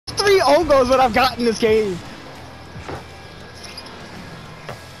many own goals would I've got in this game?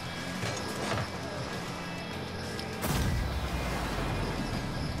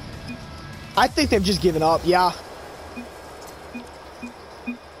 I think they've just given up, yeah.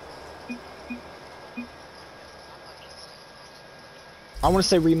 I want to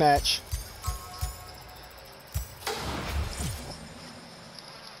say rematch.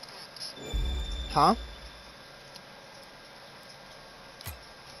 Huh?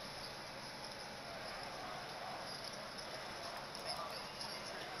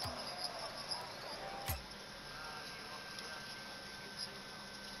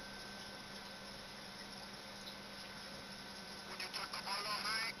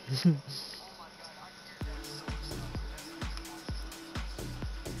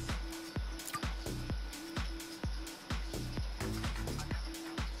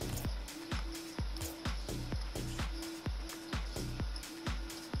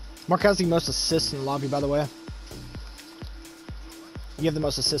 Mark has the most assists in the lobby, by the way. You have the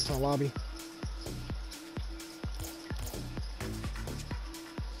most assists in the lobby.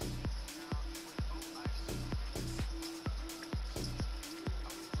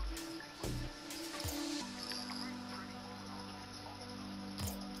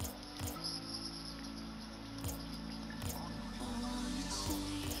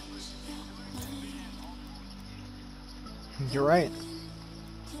 You're right.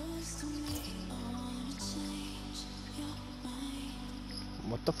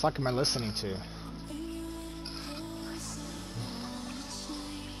 What the fuck am I listening to?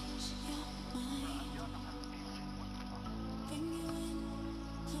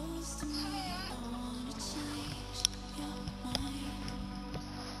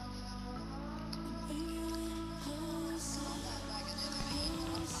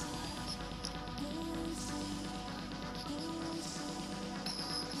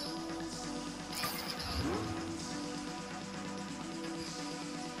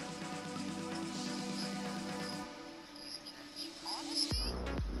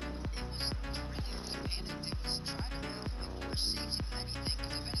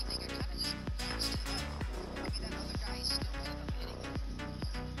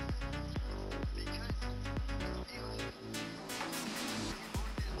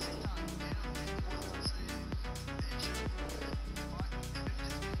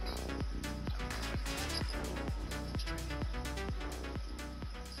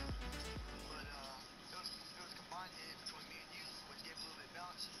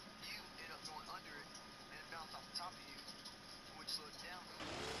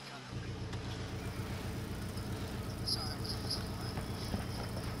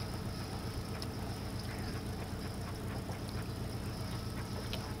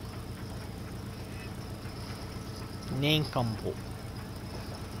 Nincompoop.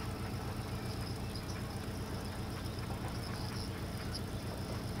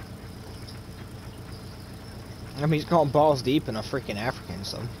 I mean, he's going balls deep in a freaking African,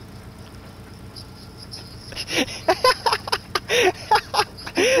 so.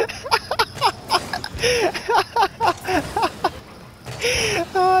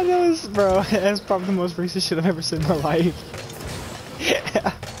 Oh, that was, bro, that's probably the most racist shit I've ever seen in my life.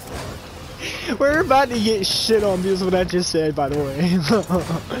 We're about to get shit on because of what I just said, by the way.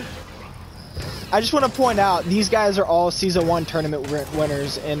 I just want to point out, these guys are all Season 1 tournament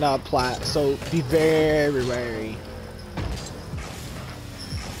winners in Plat, so be very wary.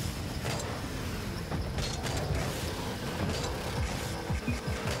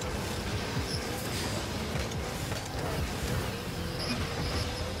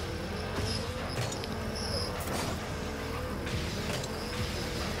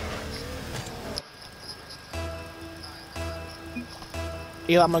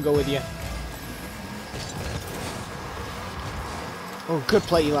 Eli, I'm gonna go with you. Oh, good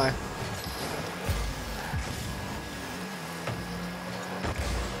play, Eli.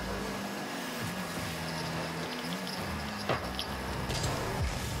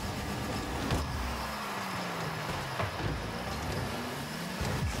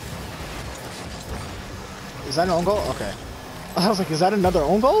 Is that an own goal? Okay. I was like, is that another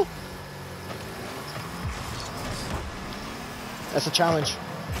own goal? That's a challenge.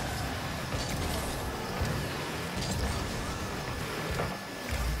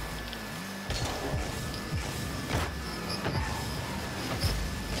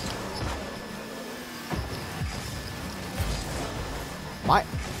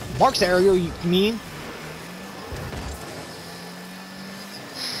 Mark's aerial, you mean?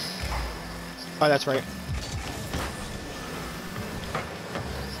 Oh, that's right.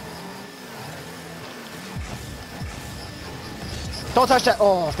 Don't touch that.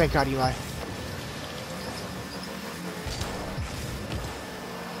 Oh, thank God, Eli.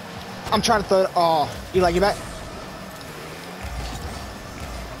 I'm trying to throw it. Oh, Eli, get back.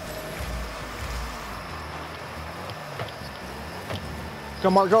 Go,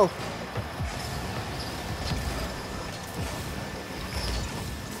 Mark, go.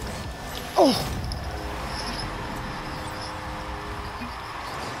 Oh.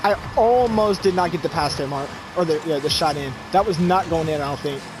 I almost did not get the pass there, Mark. Or the shot in. That was not going in, I don't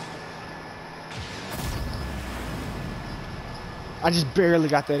think. I just barely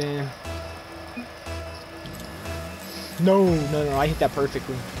got that in. No, I hit that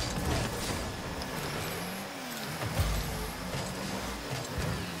perfectly.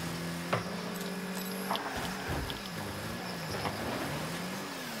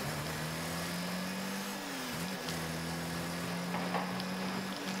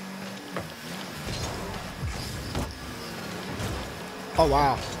 Oh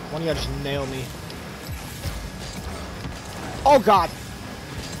wow, one of y'all just nailed me. Oh God.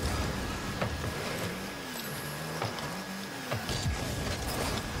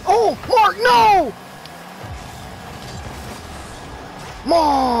 Oh, Mark, no!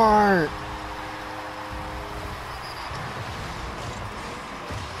 Mark!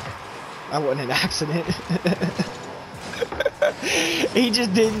 That wasn't an accident. He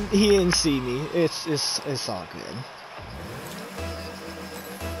didn't see me. It's all good.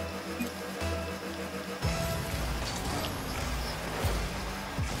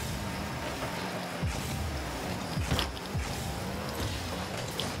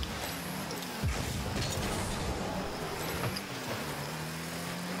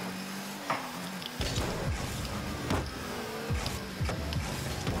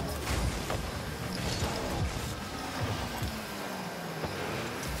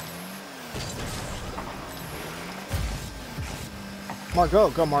 Mark,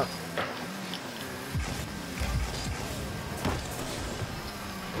 go, Mark.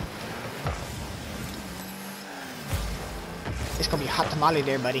 It's gonna be a hot tamale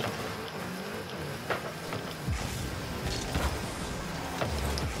there, buddy.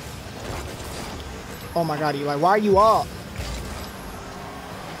 Oh my God, Eli, why are you up?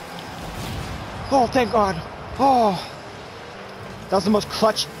 Oh, thank God. Oh, that was the most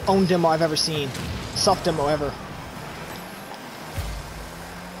clutch own demo I've ever seen. Self demo ever.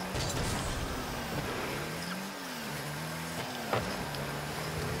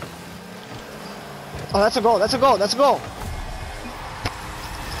 Oh, that's a goal. That's a goal. That's a goal.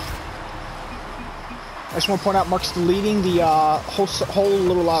 I just want to point out Mark's leading the whole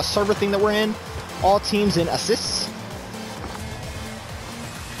little server thing that we're in. All teams in assists.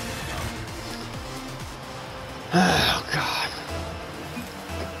 Oh, God.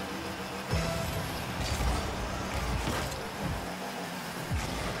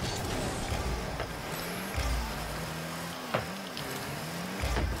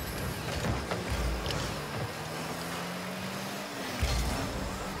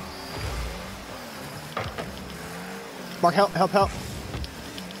 Mark, help.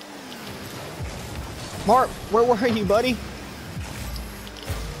 Mark, where were you, buddy?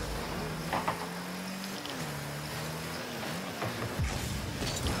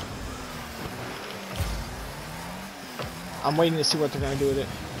 I'm waiting to see what they're going to do with it.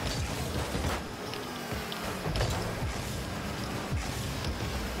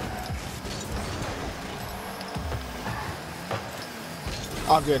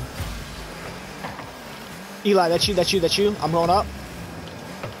 Oh, good. Eli, that's you. I'm going up.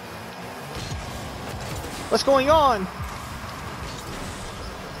 What's going on?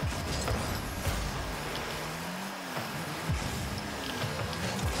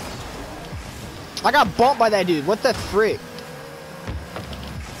 I got bumped by that dude. What the frick?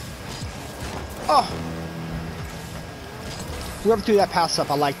 Oh. Whoever threw that pass up,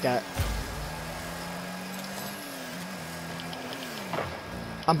 I like that.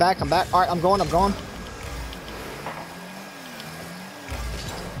 I'm back. Alright, I'm going.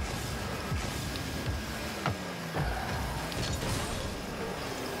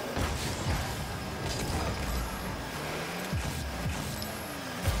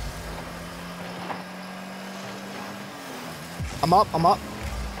 I'm up.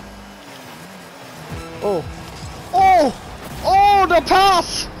 Oh, the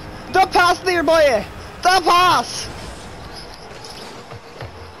pass! The pass there, boy! The pass!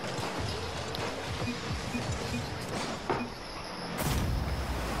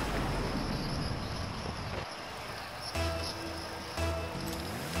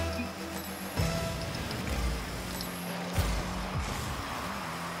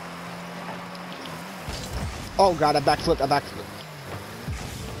 Oh God, I backflipped.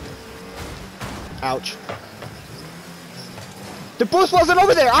 Ouch. The boost wasn't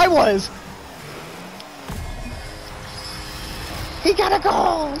over there. I was. He got a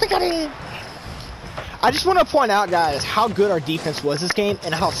goal. They got in. I just want to point out, guys, how good our defense was this game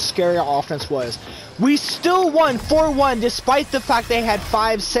and how scary our offense was. We still won 4-1 despite the fact they had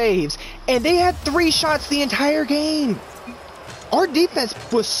 5 saves, and they had 3 shots the entire game. Our defense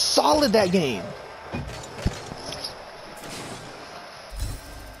was solid that game.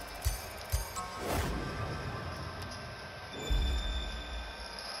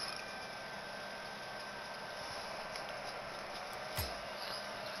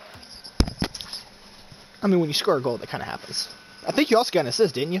 I mean, when you score a goal, that kind of happens. I think you also got an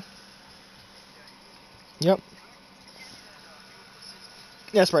assist, didn't you? Yep.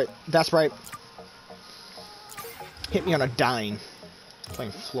 That's right. That's right. Hit me on a dime.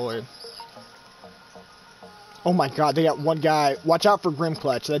 Playing Floyd. Oh my god, they got one guy. Watch out for Grim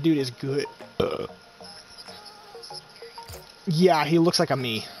Clutch. That dude is good. Yeah, he looks like a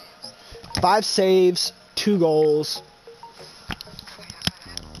me. 5 saves, 2 goals.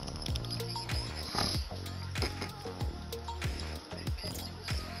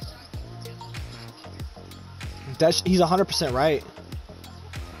 He's 100% right.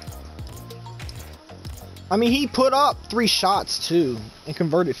 I mean, he put up 3 shots too and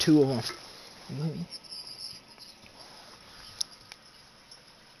converted 2 of them.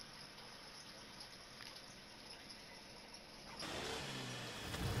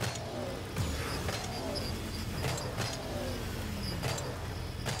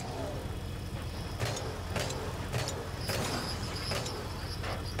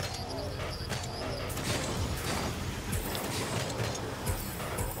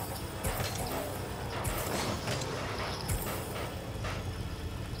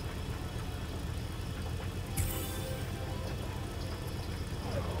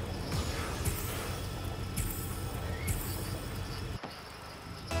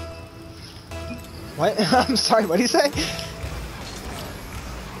 What? I'm sorry, what did he say?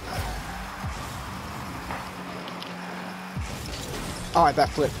 Alright,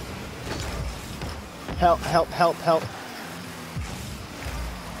 backflip. Help, help, help, help.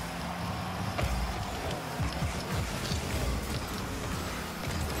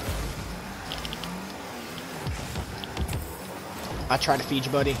 I try to feed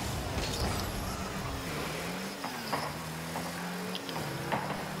you, buddy.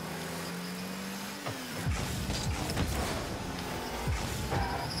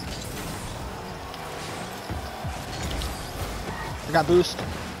 I got boost.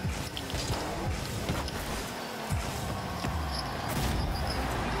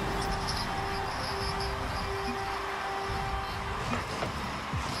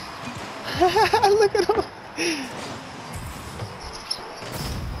 Look at him.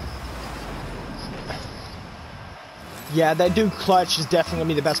 Yeah, that dude Clutch is definitely gonna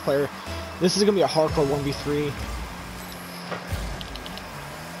be the best player. This is gonna be a hardcore 1v3.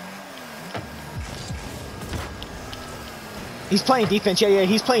 He's playing defense. Yeah,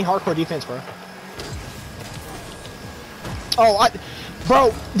 he's playing hardcore defense, bro. Oh,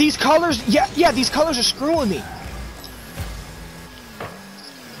 bro, these colors, yeah, these colors are screwing me.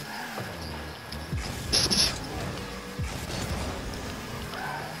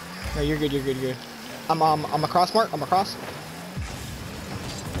 No, you're good, you're good, you're good. I'm across, Mark. I'm across.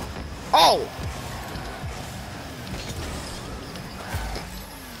 Oh!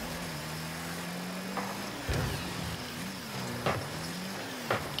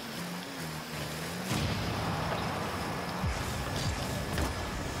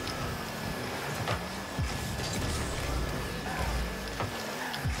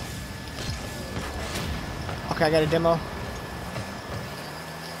 Okay, I got a demo.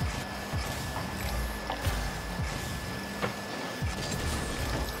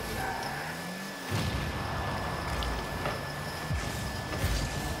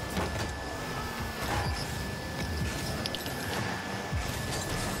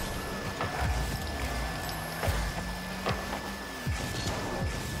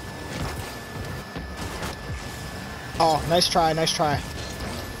 Oh, nice try, nice try.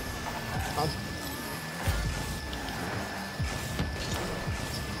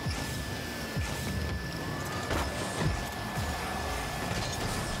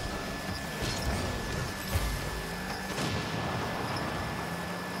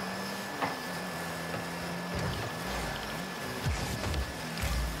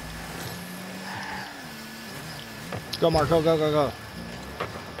 Go, Mark, go, go, go, go.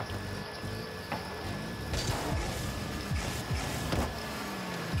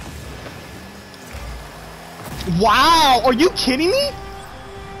 Wow, are you kidding me?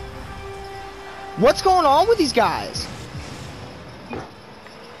 What's going on with these guys?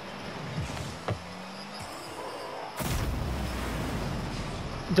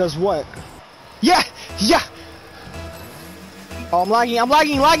 Does what? Yeah! Yeah! Oh, I'm lagging, I'm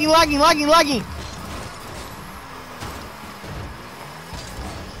lagging, lagging, lagging, lagging, lagging!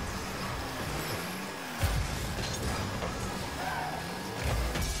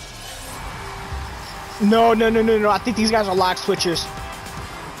 No, no, no, no, no. I think these guys are lag switchers.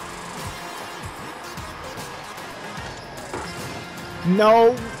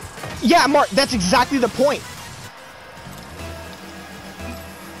 No. Yeah, Mark, that's exactly the point.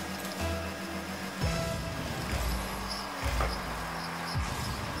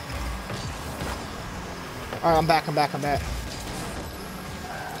 Alright, I'm back, I'm back, I'm back.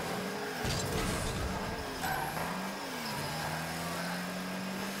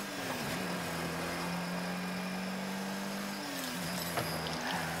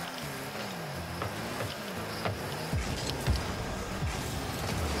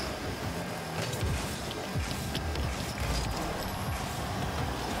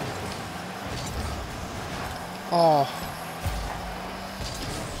 Oh.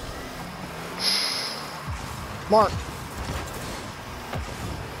 Mark.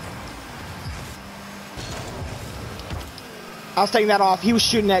 I was taking that off. He was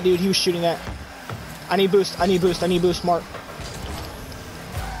shooting that, dude. He was shooting that. I need boost. I need boost. I need boost, Mark.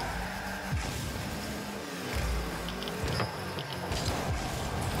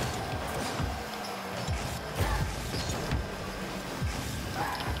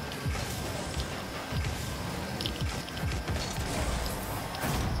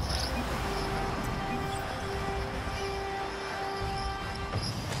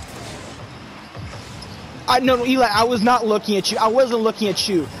 No, Eli, I was not looking at you. I wasn't looking at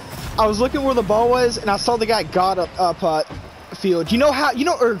you. I was looking where the ball was, and I saw the guy got up field. You know how,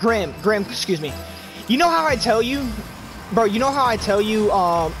 or Graham, excuse me. You know how I tell you, bro, you know how I tell you,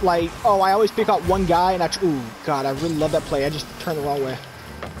 like, oh, I always pick out one guy, and ooh, God, I really love that play. I just turned the wrong way.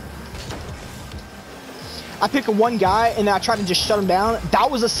 I pick one guy, and then I try to just shut him down. That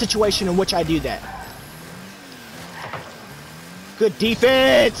was a situation in which I do that. Good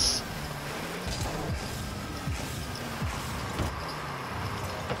defense!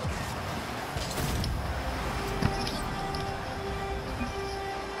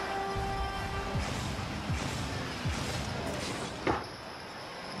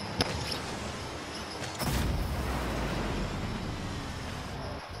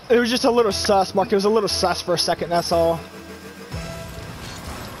 It was just a little sus, Mark. It was a little sus for a second, that's all.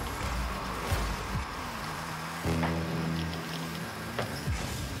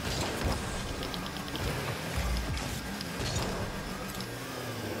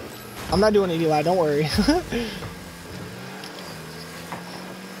 I'm not doing it, Eli, don't worry.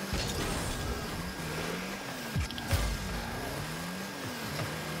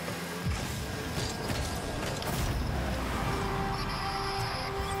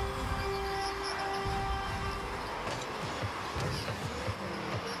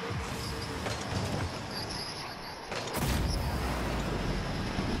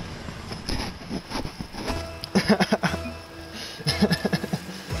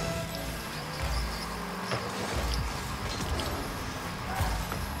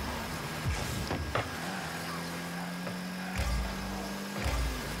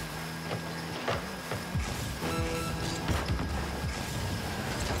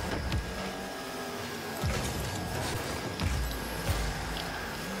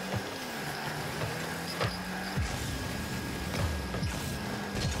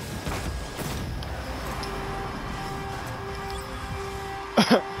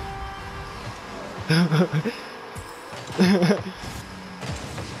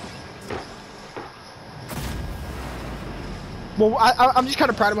 Well, I'm just kind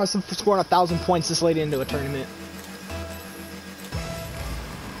of proud of myself for scoring 1,000 points this late into a tournament.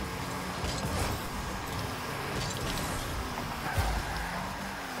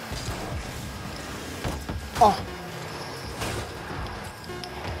 Oh.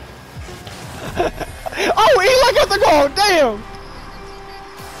 Oh, Eli got the goal! Damn!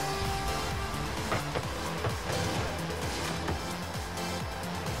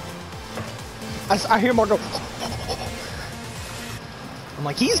 I hear Mark go. I'm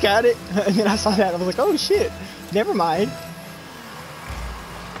like, he's got it. And then I saw that and I was like, oh shit. Never mind.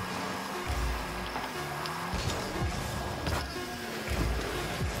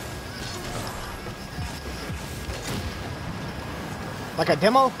 Like a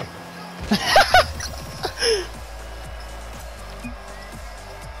demo?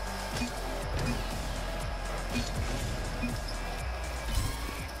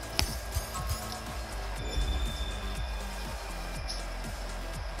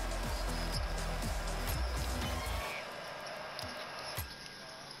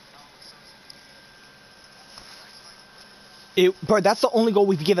 Bro, that's the only goal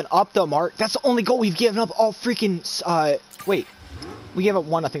we've given up, though, Mark. That's the only goal we've given up all freaking. Wait, we gave up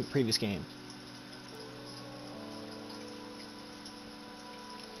one, I think, the previous game.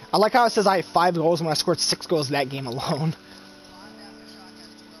 I like how it says I have 5 goals when I scored 6 goals that game alone.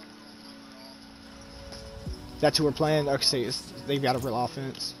 That's who we're playing. Okay, so they've got a real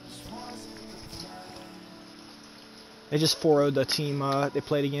offense. They just 4-0'd the team they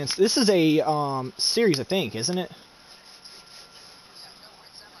played against. This is a series, I think, isn't it?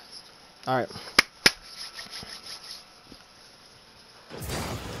 All right.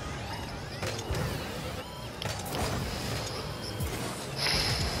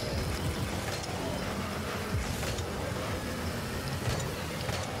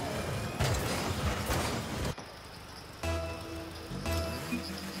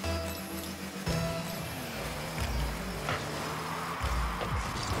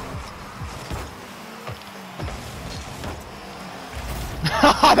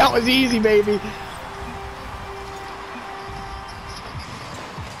 That was easy, baby.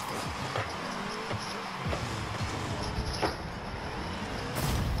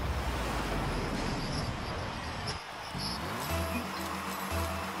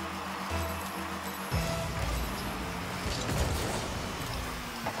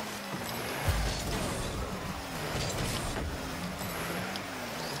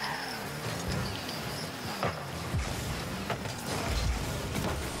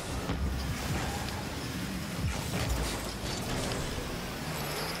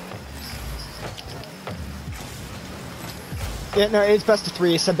 Yeah, no, it's best of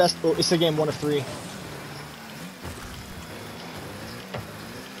 3. It's the best. It's the game 1 of 3.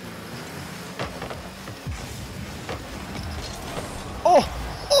 Oh,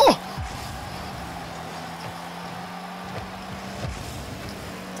 oh!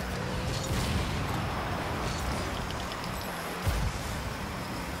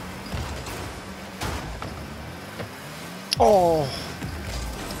 Oh.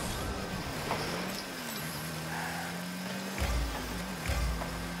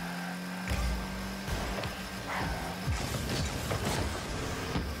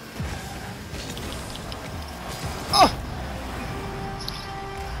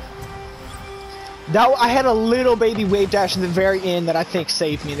 That I had a little baby wave dash in the very end that I think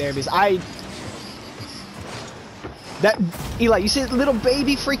saved me there because Eli, you see little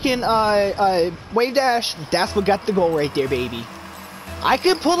baby freaking wave dash? That's what got the goal right there, baby. I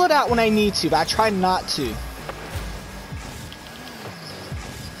could pull it out when I need to, but I try not to.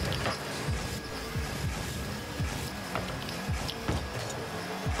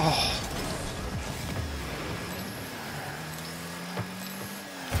 Oh.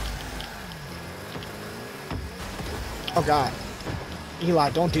 Oh god. Eli,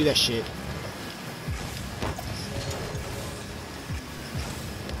 don't do that shit.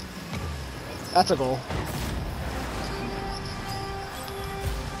 That's a goal.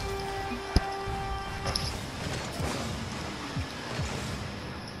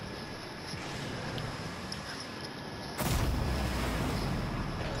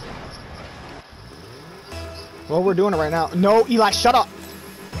 Well, we're doing it right now. No, Eli, shut up.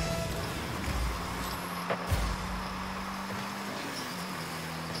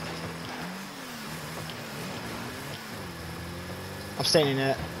 I'm staying in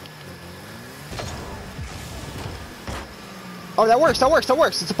it. Oh, that works, that works, that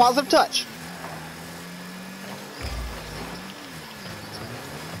works. It's a positive touch.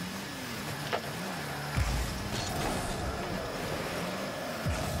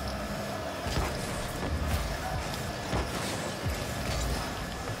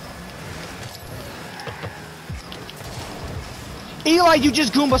 Eli, you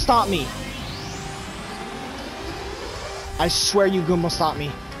just Goomba stomped me. I swear you Goomba stopped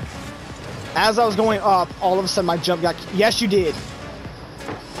me. As I was going up, all of a sudden my jump got... Yes, you did.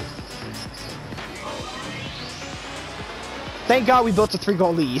 Thank God we built a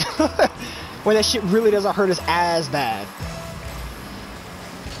 3-goal lead. Where that shit really doesn't hurt us as bad.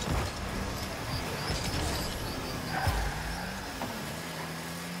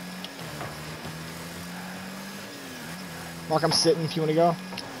 Mark, I'm sitting if you want to go.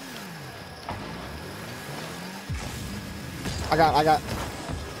 I got.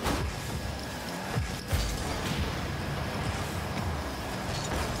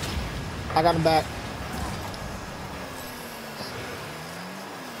 I got him back.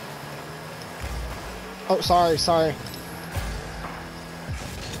 Oh, sorry.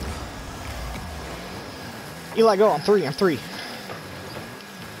 Eli, go. I'm three.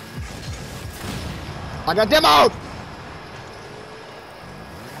 I got demoed!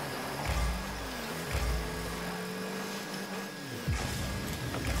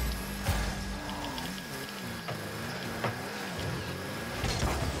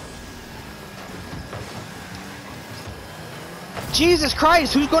 Jesus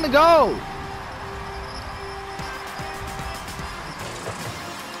Christ, who's gonna go?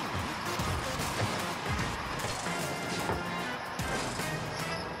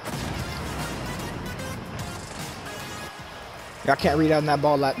 I can't read out in that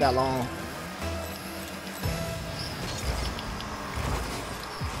ball that long.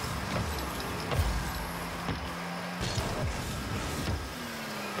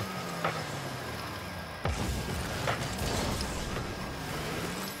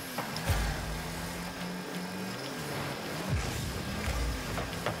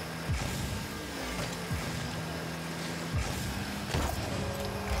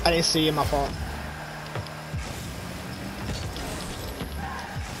 I didn't see it, my fault.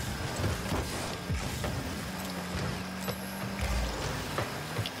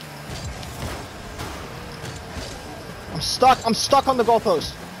 I'm stuck on the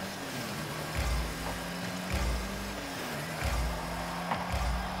goalpost.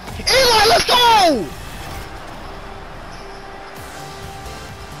 Eli, let's go!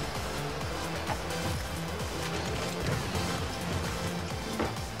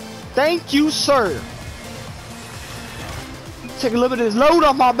 Thank you, sir. Take a little bit of this load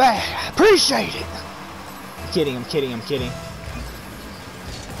off my back. Appreciate it. I'm kidding.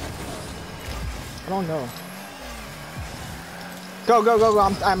 I don't know. Go.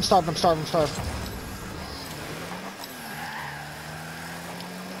 I'm starved.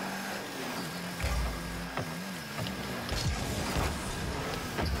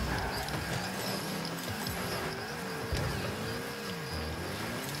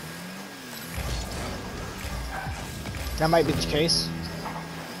 That might be the case.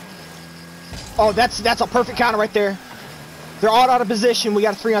 Oh, that's a perfect counter right there. They're all out of position. We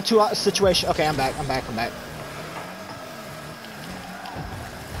got a 3-on-2 situation. Okay, I'm back.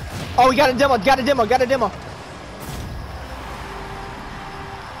 Oh, we got a demo.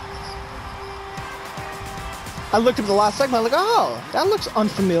 I looked at the last segment. I'm like, oh, that looks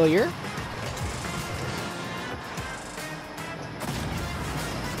unfamiliar.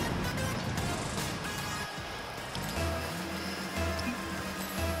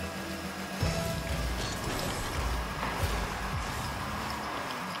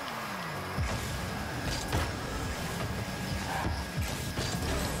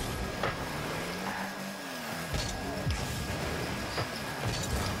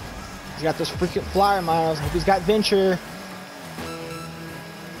 He's got those freaking flyer miles. He's got venture.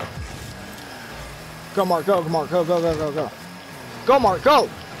 Go, Mark. Go. Go, Mark. Go.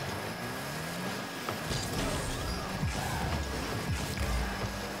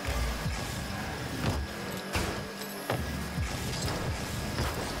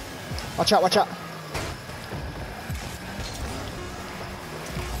 Watch out.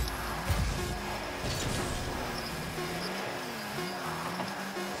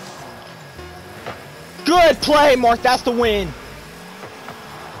 Good play, Mark. That's the win.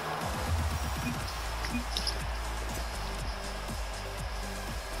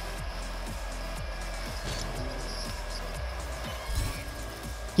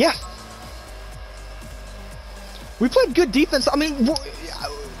 Yeah. We played good defense. I mean,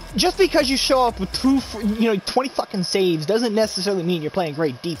 just because you show up with 20 fucking saves doesn't necessarily mean you're playing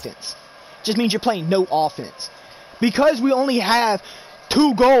great defense. Just means you're playing no offense. Because we only have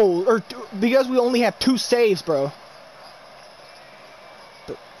 2 goals, or because we only have 2 saves, bro.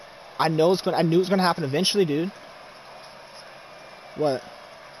 But I knew it was gonna happen eventually, dude. What?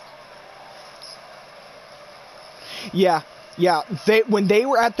 Yeah. When they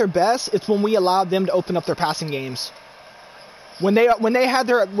were at their best, it's when we allowed them to open up their passing games.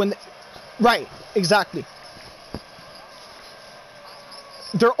 Right, exactly.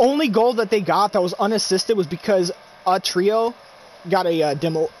 Their only goal that they got that was unassisted was because a trio got a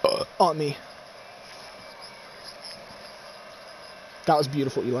demo on me. That was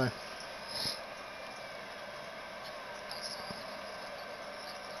beautiful, Eli.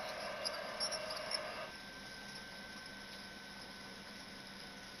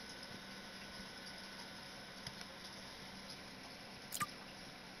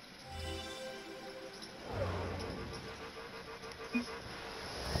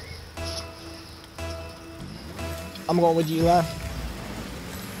 I'm going with you, Eli.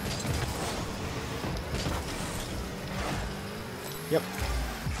 Yep.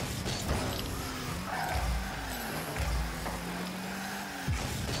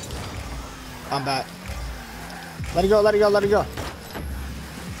 I'm back. Let it go.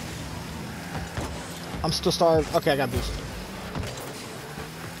 I'm still starved. Okay, I got boost.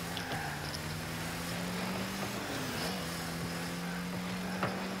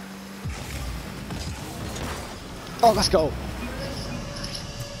 Oh, let's go.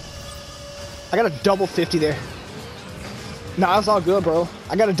 I got a double 50 there. Nah, it's all good, bro.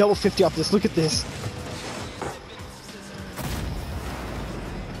 I got a double 50 off this. Look at this.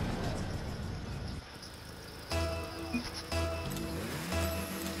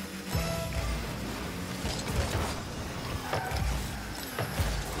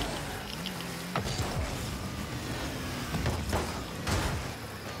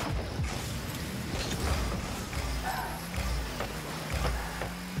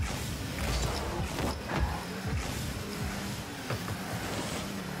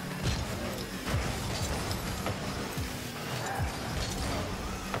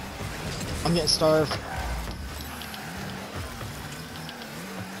 I'm getting starved.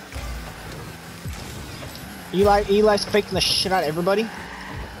 Eli's faking the shit out of everybody.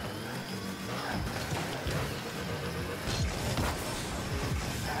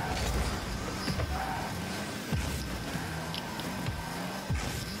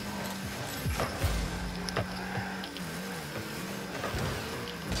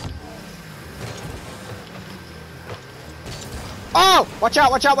 Oh! Watch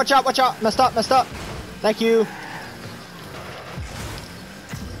out, watch out, watch out, watch out. Messed up, messed up. Thank you.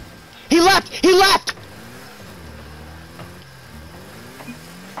 He left! He left!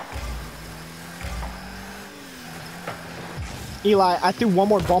 Eli, I threw one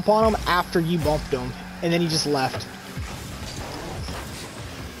more bump on him after you bumped him, and then he just left.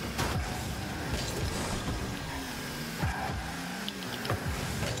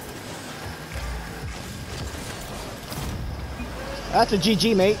 That's a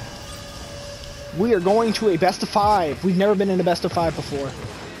GG, mate. We are going to a best of 5. We've never been in a best of 5 before.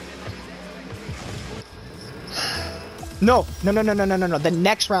 No. The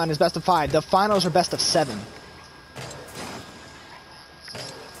next round is best of 5. The finals are best of 7.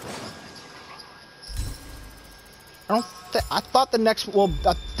 I thought the next, well,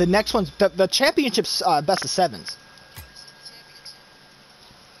 the next one's, the championship's best of 7s.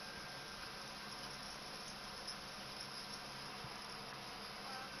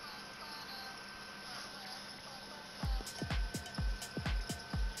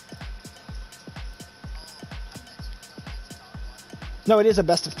 No, it is a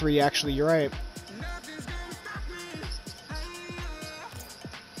best of 3, actually. You're right.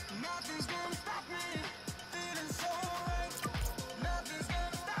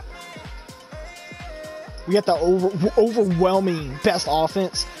 We got the overwhelming best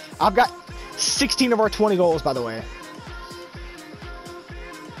offense. I've got 16 of our 20 goals, by the way.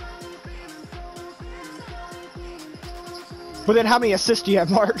 But then how many assists do you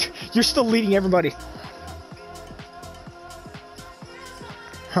have, Mark? You're still leading everybody.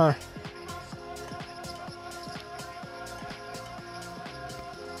 Huh.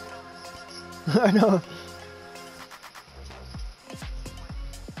 I know.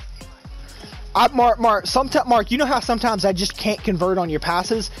 Mark, you know how sometimes I just can't convert on your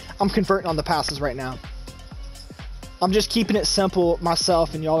passes? I'm converting on the passes right now. I'm just keeping it simple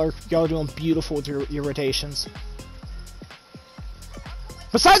myself, and y'all are doing beautiful with your rotations.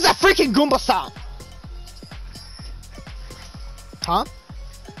 Besides that freaking Goomba-san! Huh?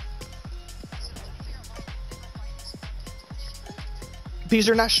 These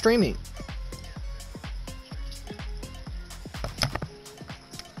are not streaming.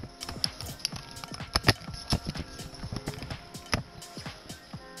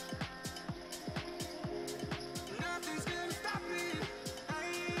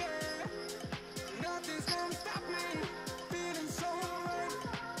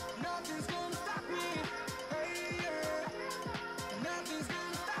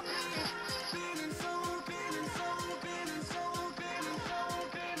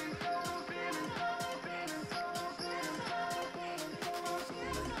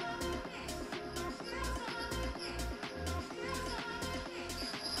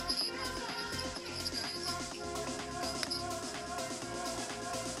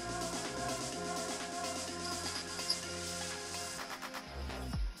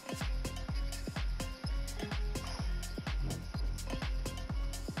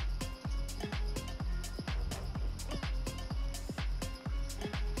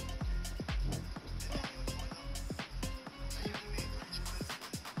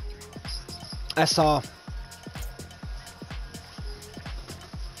 I saw.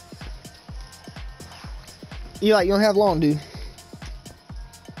 Eli, you don't have long, dude.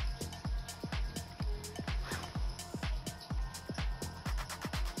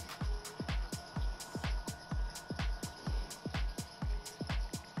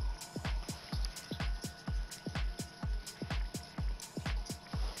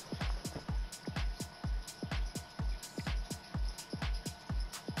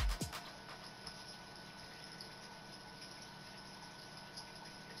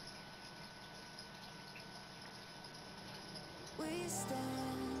 We stand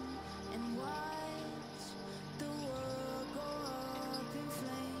and watch the world go up in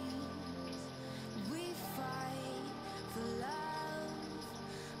flames. We fight for love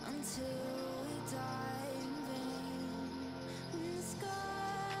until we die in vain. When the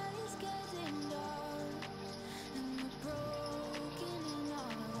sky is getting dark and we're broken in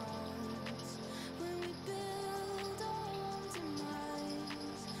our hearts, when we build our own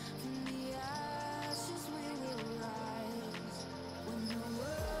demise, from the ashes we will rise. When the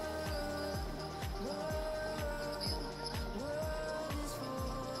world is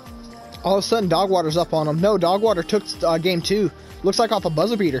falling down. All of a sudden, Dogwater's up on them. No, Dogwater took game 2. Looks like off a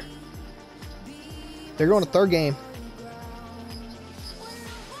buzzer beater. They're going to third game.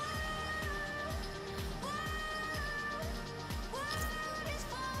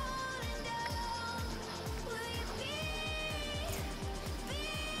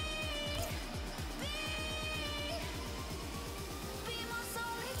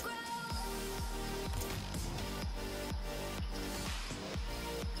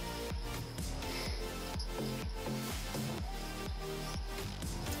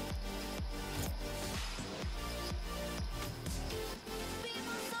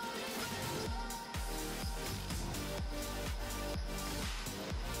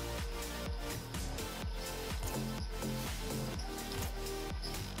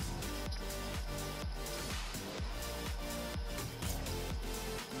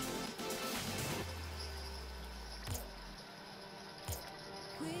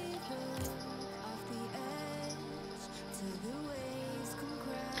 We look off the edge till the waves come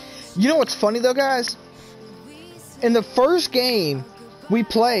crash. You know what's funny though, guys? In the first game we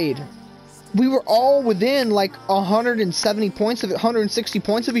played, we were all within like 170 points of 160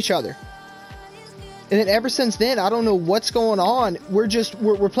 points of each other. And then ever since then, I don't know what's going on.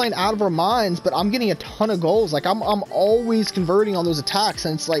 We're playing out of our minds, but I'm getting a ton of goals. Like I'm always converting on those attacks,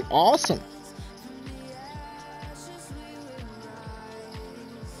 and it's like awesome.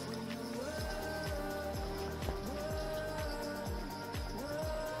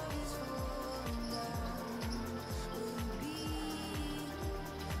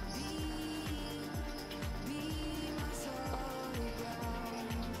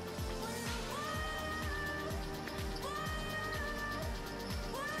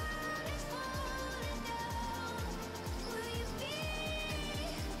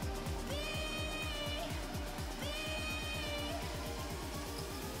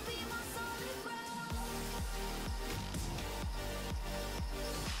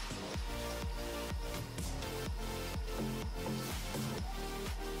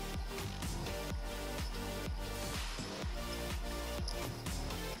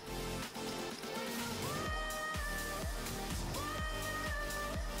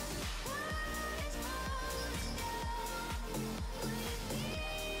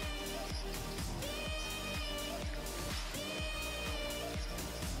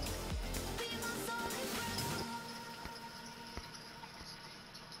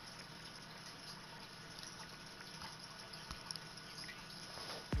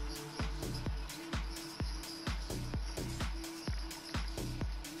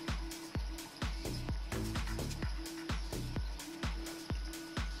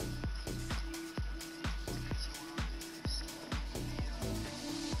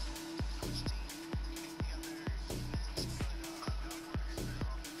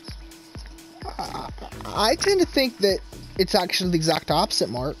 I tend to think that it's actually the exact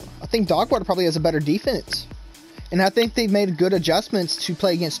opposite, Mark. I think Dogwater probably has a better defense. And I think they've made good adjustments to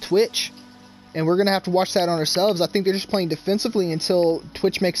play against Twitch. And we're going to have to watch that on ourselves. I think they're just playing defensively until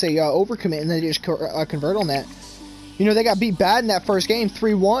Twitch makes a overcommit, and then they just convert on that. You know, they got beat bad in that first game,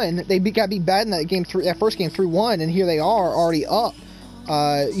 3-1. They got beat bad in that first game, 3-1, and here they are already up.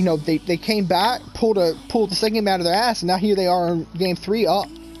 You know, they came back, pulled the second game out of their ass, and now here they are in game 3 up.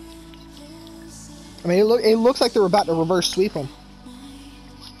 I mean, it looks like they're about to reverse sweep them.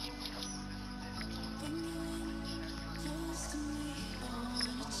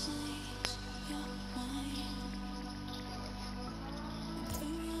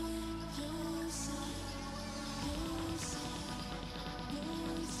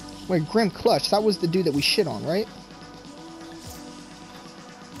 Wait, Grim Clutch, that was the dude that we shit on, right?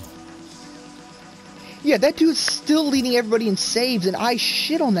 Yeah, that dude's still leading everybody in saves, and I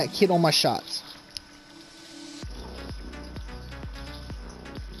shit on that kid on my shots.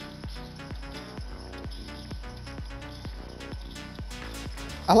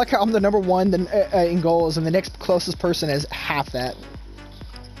 I like how I'm the number 1 in goals, and the next closest person has half that.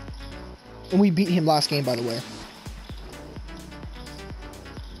 And we beat him last game, by the way.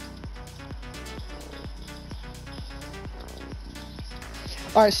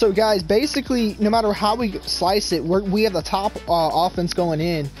 All right, so guys, basically, no matter how we slice it, we have the top offense going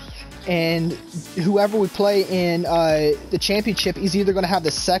in, and whoever we play in the championship is either going to have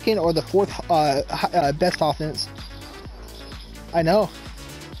the second or the fourth best offense. I know.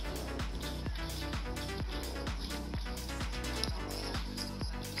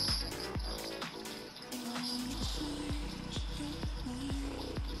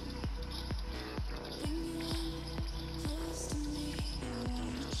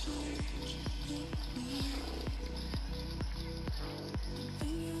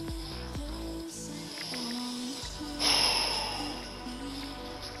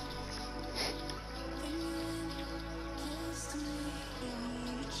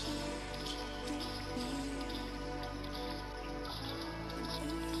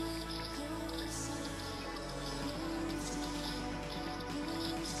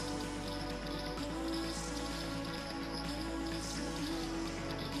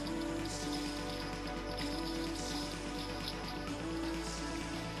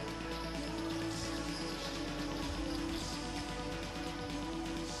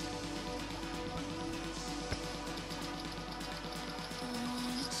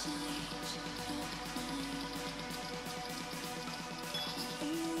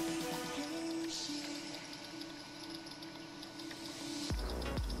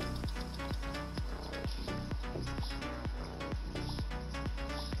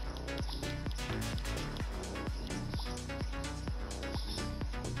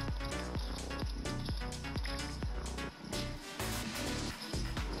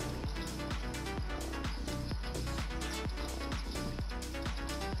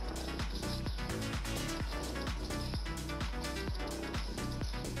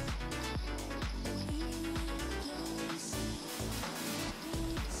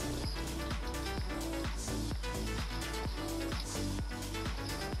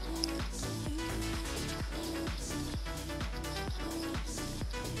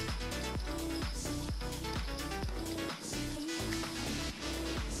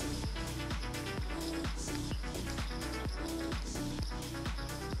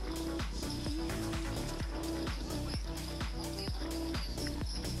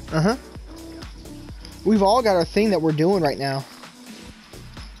 Uh-huh. We've all got our thing that we're doing right now.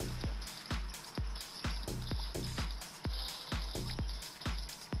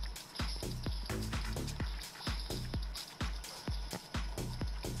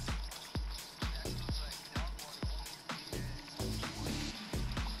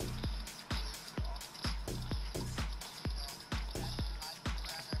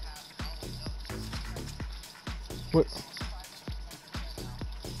 What?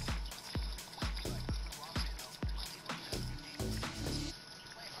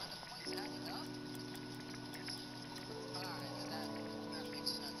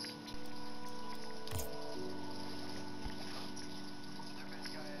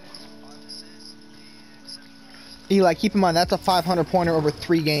 Eli, keep in mind that's a 500 pointer over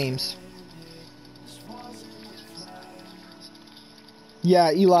 3 games.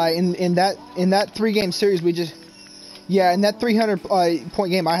 Yeah, Eli, in that 3-game series we just, yeah, in that 300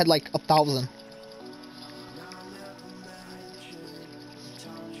 point game I had like 1,000.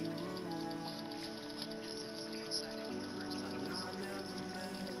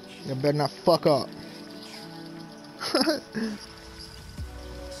 You better not fuck up.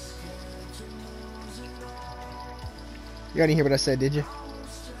 You didn't hear what I said, did you?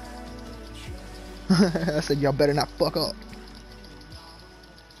 I said y'all better not fuck up.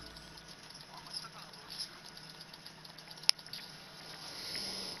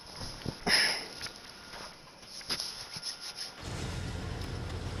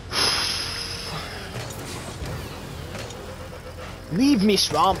 Leave me,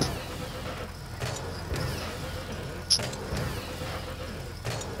 swamp.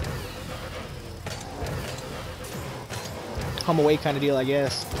 Come away kind of deal, I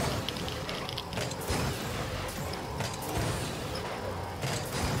guess.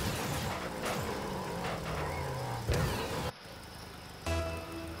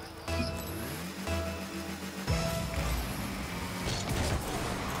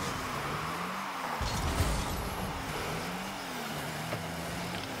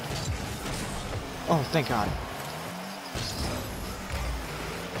 Oh, thank God.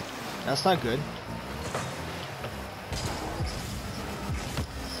 That's not good.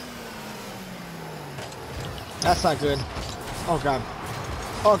 That's not good. Oh God.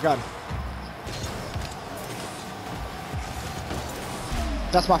 Oh God.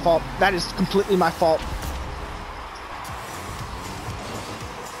 That's my fault. That is completely my fault.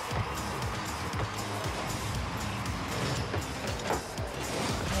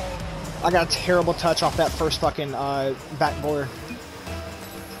 I got a terrible touch off that first fucking backboard.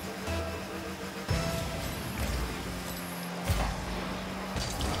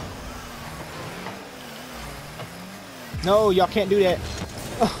 No, y'all can't do that.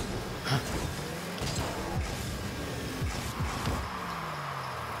 Ugh.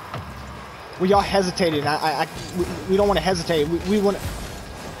 Well, y'all hesitated. We don't want to hesitate. We want to...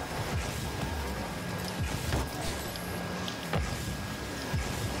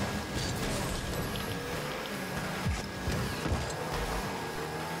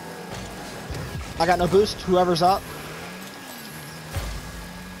 I got no boost. Whoever's up.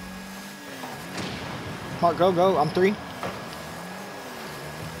 Mark, go, go. I'm 3.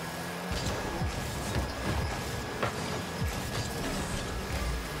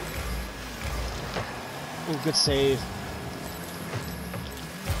 Ooh, good save.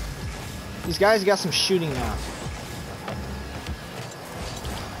 These guys got some shooting now.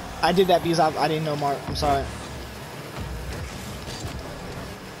 I did that because I didn't know Mark. I'm sorry.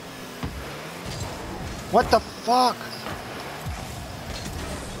 What the fuck?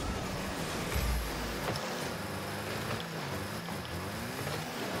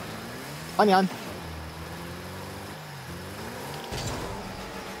 Onion.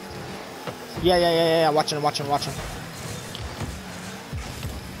 Yeah. Watching. What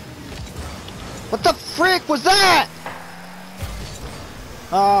the frick was that?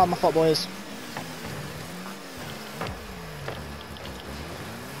 Oh, my fault, boys.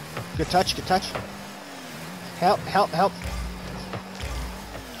 Good touch. Help.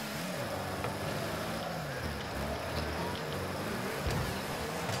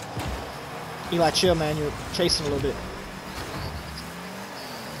 Eli, chill, man. You're chasing a little bit.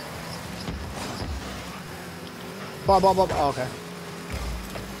 Ball. Oh, okay.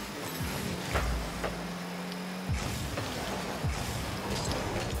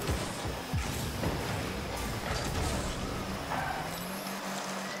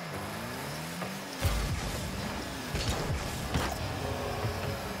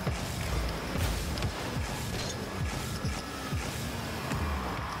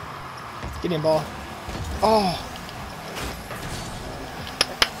 Get in, ball. Oh.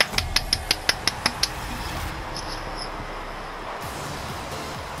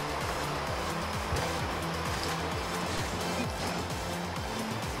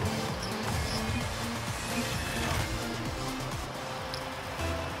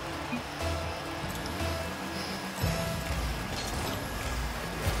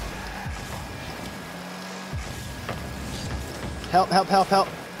 Help.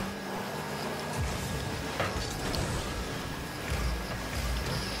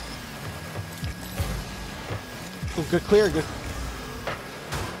 Oh, good clear, good.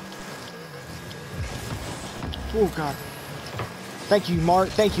 Oh, God. Thank you, Mark.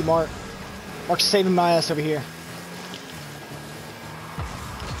 Mark's saving my ass over here.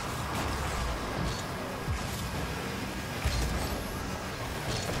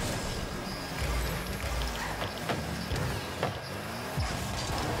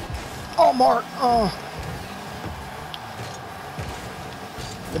 Oh, Mark. Oh.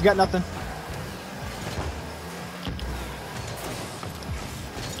 They've got nothing.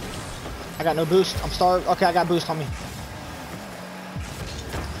 I got no boost. I'm starved. Okay, I got boost on me.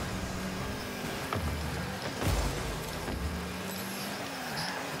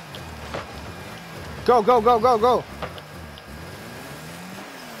 Go.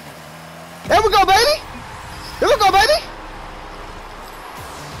 There we go, baby.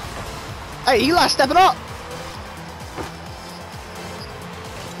 Hey, Eli, stepping up.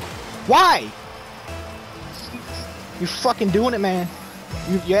 Why? You fucking doing it, man.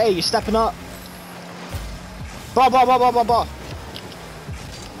 You're stepping up. Ball.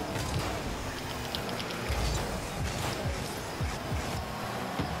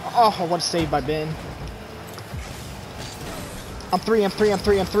 Oh, what a save by Ben. I'm 3.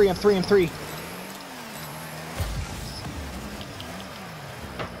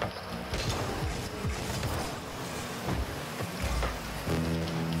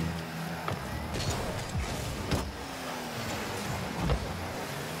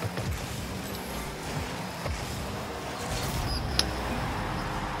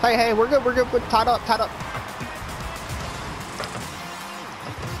 Hey, we're good. We're tied up.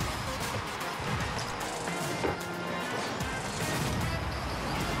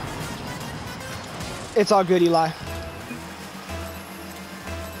 It's all good, Eli.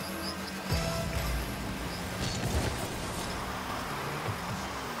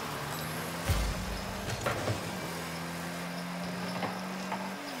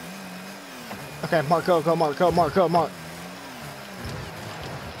 Okay, Mark, go, Mark.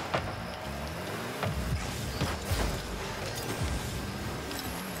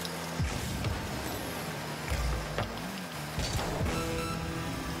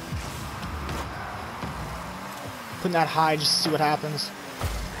 Putting that high just to see what happens.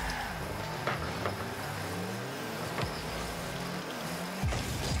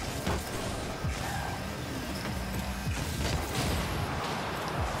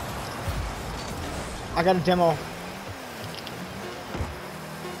 I got a demo.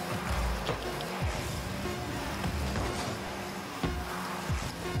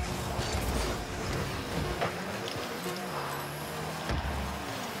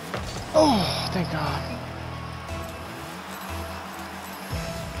 Oh, thank God.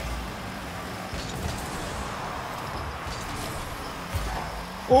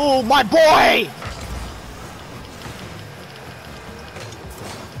 Oh, my boy!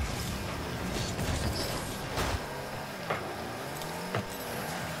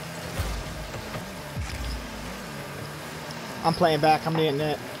 I'm playing back. I'm getting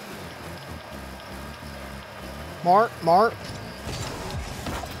it. Mark.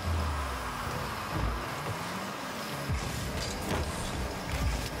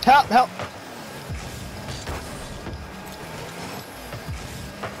 Help.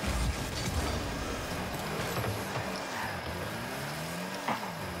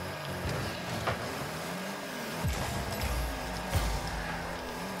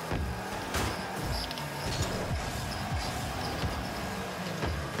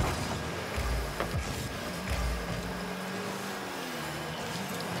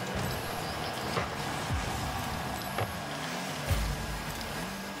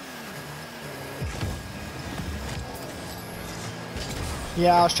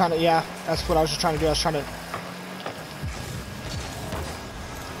 Yeah, I was trying to, yeah, that's what I was just trying to do. I was trying to...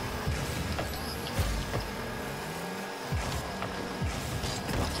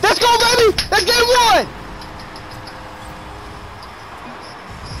 Let's go, baby! That's game one!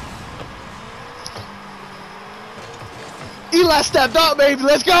 Eli stepped up, baby.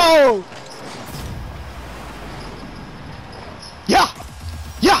 Let's go!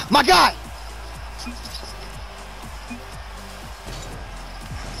 Yeah, my guy!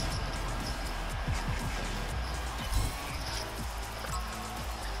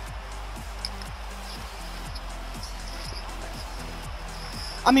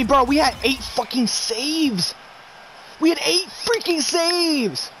 I mean, bro, we had 8 fucking saves. We had 8 freaking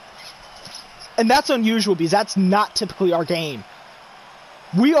saves. And that's unusual because that's not typically our game.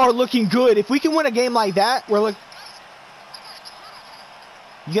 We are looking good. If we can win a game like that, we're like...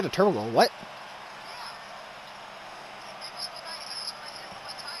 You get a turbo goal. What?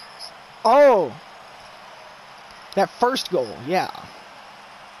 Oh. That first goal. Yeah.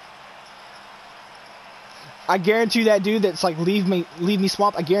 I guarantee that dude that's like, leave me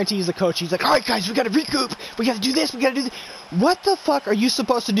swamp, I guarantee he's the coach. He's like, all right, guys, we got to recoup. We got to do this. We got to do this. What the fuck are you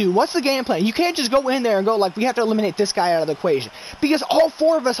supposed to do? What's the game plan? You can't just go in there and go like, we have to eliminate this guy out of the equation. Because all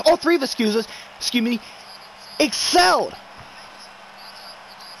 3 of us, excuse me, excelled.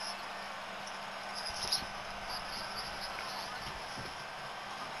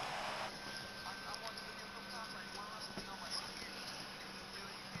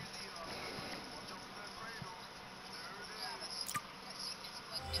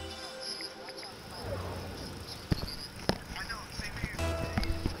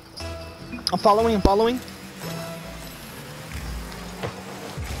 I'm following.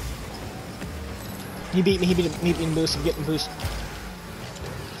 He beat me in boost. I'm getting boost.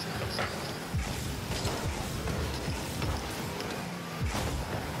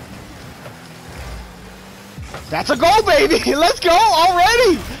 That's a goal, baby! Let's go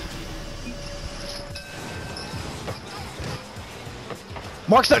already!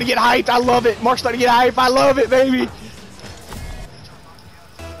 Mark's starting to get hyped. I love it. Mark's starting to get hyped. I love it, baby.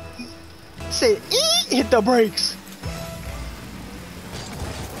 Say, hit the brakes.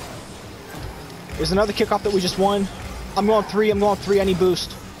 There's another kickoff that we just won. I'm going 3. I need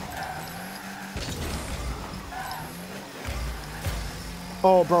boost.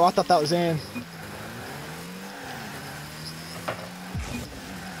 Oh, bro, I thought that was in.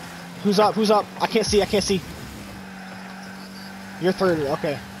 Who's up? I can't see. You're 30,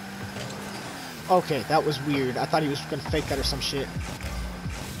 okay. Okay, that was weird. I thought he was gonna fake that or some shit.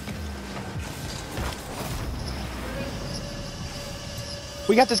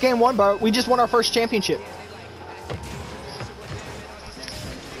 We got this game won, bro. We just won our first championship.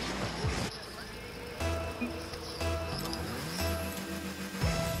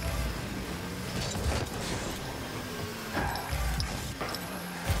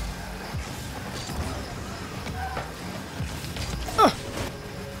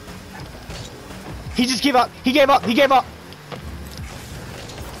 He just gave up. He gave up.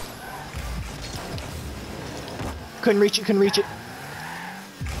 Couldn't reach it.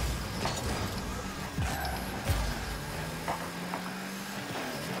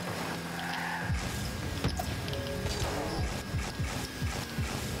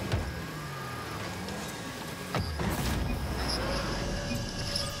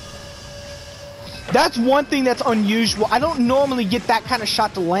 That's one thing that's unusual. I don't normally get that kind of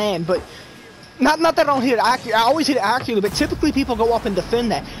shot to land, but not that I don't hit it accurately. I always hit it accurately, but typically people go up and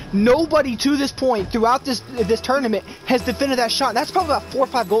defend that. Nobody to this point throughout this tournament has defended that shot. That's probably about 4 or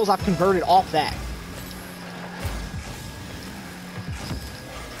 5 goals I've converted off that.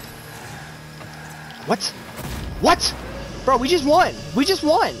 What? What? Bro, we just won. We just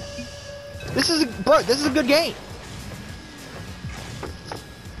won. This is a good game.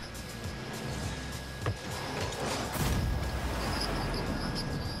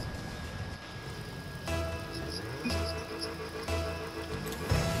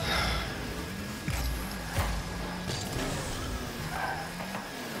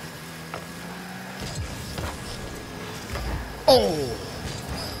 Oh.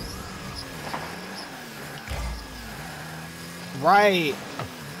 Right.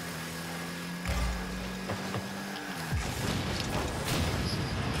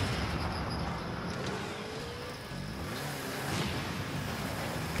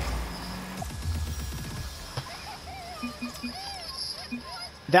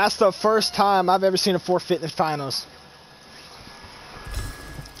 That's the first time I've ever seen a forfeit in the finals.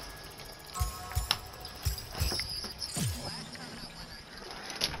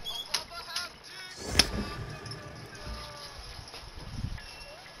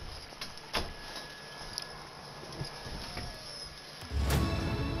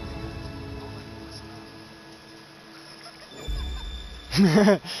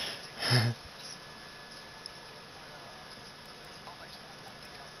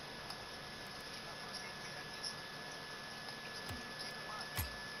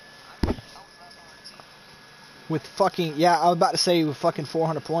 With fucking, yeah, I was about to say with fucking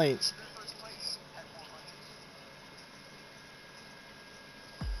 400 points.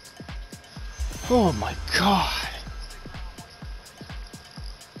 Oh my god.